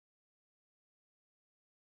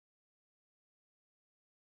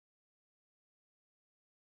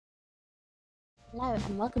Hello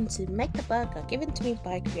and welcome to Make the Burger, given to me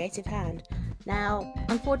by Creative Hand. Now,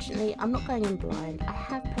 unfortunately, I'm not going in blind. I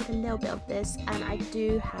have played a little bit of this and I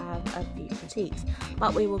do have a few critiques,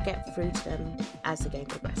 but we will get through to them as the game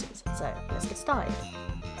progresses. So, let's get started.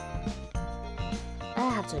 I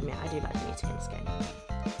have to admit, I do like the music in this game.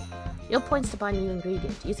 Your points to buy new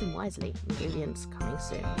ingredients. Use them wisely. Ingredients coming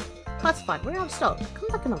soon. Classified, we're out of stock. Come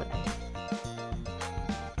back another day.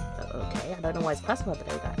 Okay, I don't know why it's classified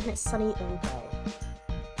today, but and it's sunny all day.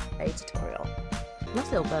 A tutorial.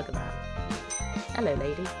 Nice little burger man. Hello,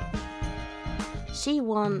 lady. She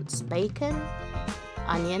wants bacon,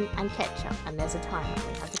 onion, and ketchup, and there's a timer.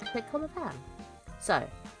 We have to click on the pan. So,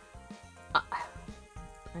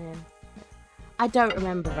 I don't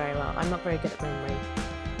remember very well. I'm not very good at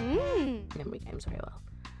memory games very well.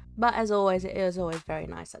 But as always, it is always very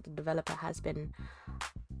nice that the developer has been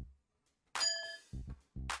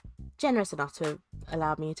generous enough to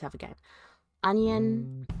allow me to have a game.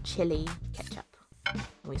 Onion, chili, ketchup. And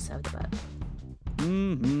we serve the burger.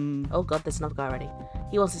 Oh god, there's another guy already.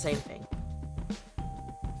 He wants the same thing.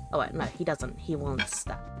 Oh wait, no, he doesn't. He wants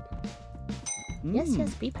that. Yes,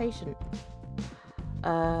 be patient.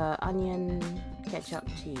 Onion, ketchup,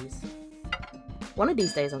 cheese. One of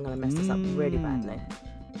these days I'm gonna mess this up really badly.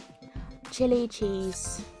 Chili,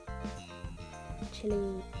 cheese.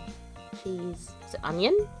 Chili, cheese. Is it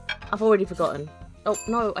onion? I've already forgotten. Oh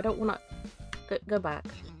no, I don't wanna go back.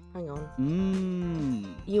 Hang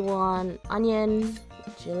on. You want onion,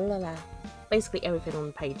 basically everything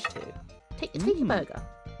on page 2. Take your burger.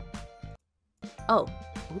 Oh,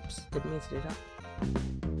 oops, didn't mean to do that.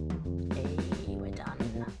 Hey, we're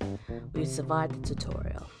done. We've survived the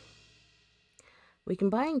tutorial. We can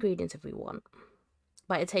buy ingredients if we want,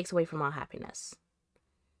 but it takes away from our happiness.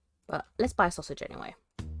 But let's buy sausage anyway.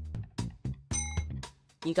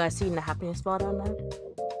 You guys seen the happiness bar down there?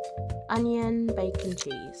 Onion, bacon,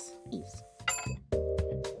 cheese. Ease.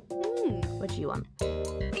 What do you want?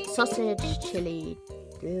 Sausage, chili,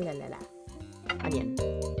 onion.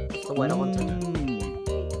 That's the word I wanted.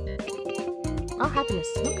 Our happiness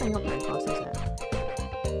is not going up very fast, is it?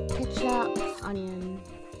 Ketchup, onion.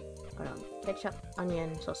 Hold on. Ketchup,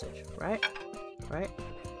 onion, sausage. Right? Right?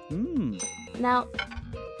 Now,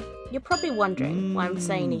 you're probably wondering why I'm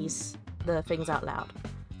saying the things out loud.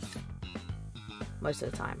 Most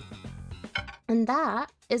of the time. And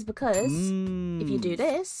that is because if you do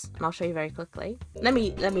this, and I'll show you very quickly. Let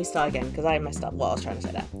me start again because I messed up what I was trying to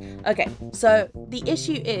say there. Okay, so the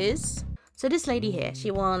issue is, so this lady here, she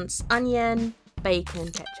wants onion,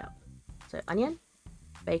 bacon, ketchup. So onion,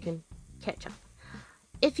 bacon, ketchup.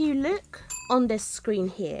 If you look on this screen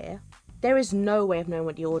here, there is no way of knowing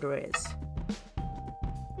what the order is.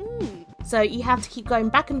 So you have to keep going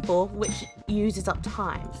back and forth, which uses up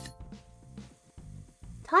time.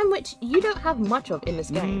 Time which you don't have much of in this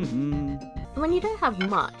game. When you don't have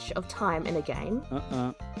much of time in a game,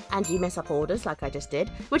 and you mess up orders like I just did,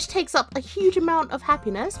 which takes up a huge amount of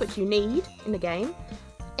happiness, which you need in the game,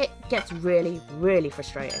 it gets really, really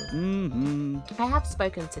frustrating. I have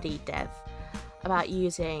spoken to the dev about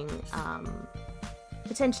using,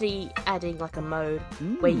 potentially adding like a mode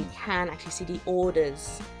where you can actually see the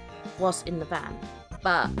orders whilst in the van.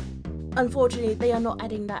 But unfortunately, they are not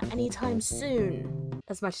adding that anytime soon.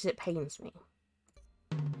 As much as it pains me.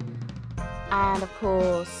 And of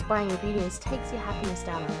course, buying ingredients takes your happiness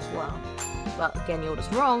down as well. But again, the order's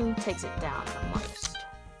wrong, takes it down the most.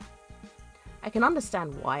 I can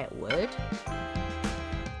understand why it would.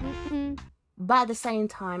 But at the same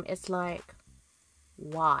time, it's like,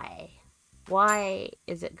 why? Why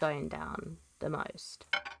is it going down the most?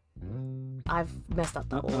 I've messed up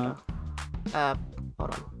that order. Hold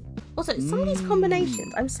on. Also, some of these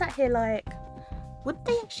combinations, I'm sat here like, would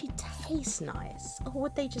they actually taste nice, or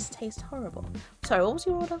would they just taste horrible? Sorry, what was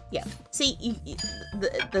your order? Yeah. See,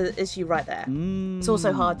 the issue right there. It's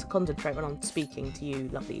also hard to concentrate when I'm speaking to you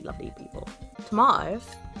lovely, lovely people. Tomato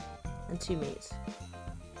and 2 meats.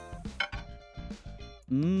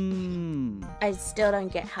 I still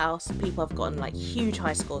don't get how some people have gotten like huge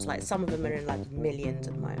high scores. Like some of them are in like millions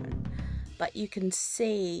at the moment. But you can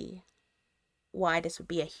see why this would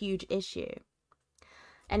be a huge issue.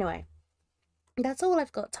 Anyway. That's all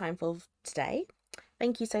I've got time for today.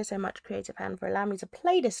 Thank you so much, Creative Hand, for allowing me to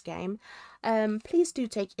play this game. Please do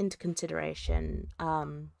take into consideration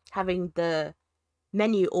having the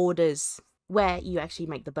menu orders where you actually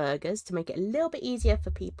make the burgers to make it a little bit easier for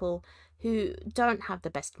people who don't have the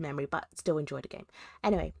best memory but still enjoy the game.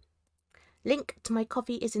 Anyway, link to my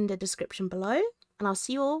coffee is in the description below, and I'll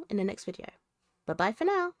see you all in the next video. Bye bye for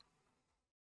now.